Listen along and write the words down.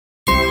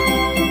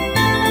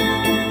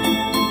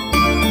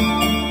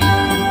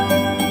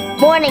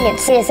morning,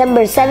 it's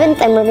December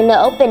 7th, and we're going to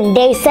open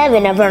day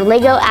 7 of our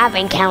Lego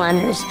Advent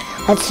calendars.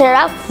 Let's start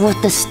off with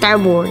the Star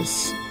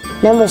Wars.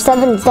 Number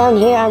 7 is down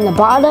here on the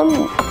bottom.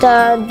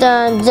 Dun,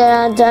 dun,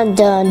 dun, dun,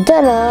 dun,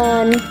 dun,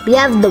 dun. We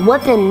have the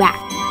weapon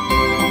rack.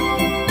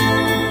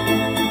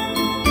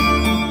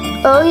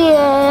 Oh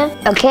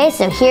yeah. Okay,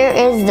 so here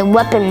is the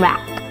weapon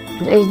rack.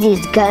 There's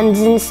these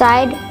guns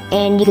inside,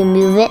 and you can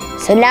move it.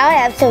 So now I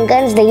have some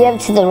guns to give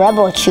to the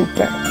Rebel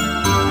Trooper.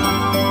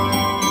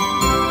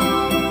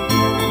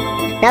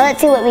 Now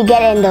let's see what we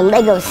get in the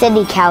Lego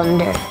City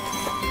calendar.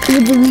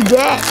 What do we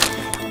get?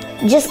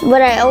 Just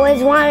what I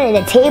always wanted,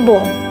 a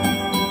table.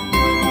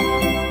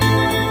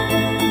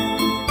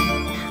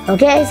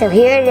 Okay, so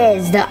here it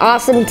is, the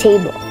awesome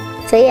table.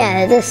 So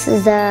yeah, this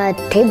is a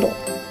table.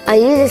 I'll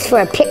use this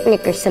for a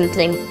picnic or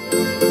something.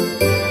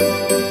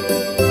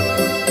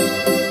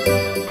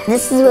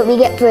 This is what we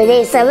get for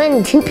day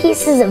 7, 2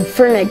 pieces of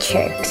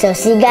furniture. So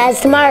see you guys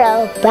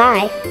tomorrow.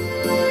 Bye.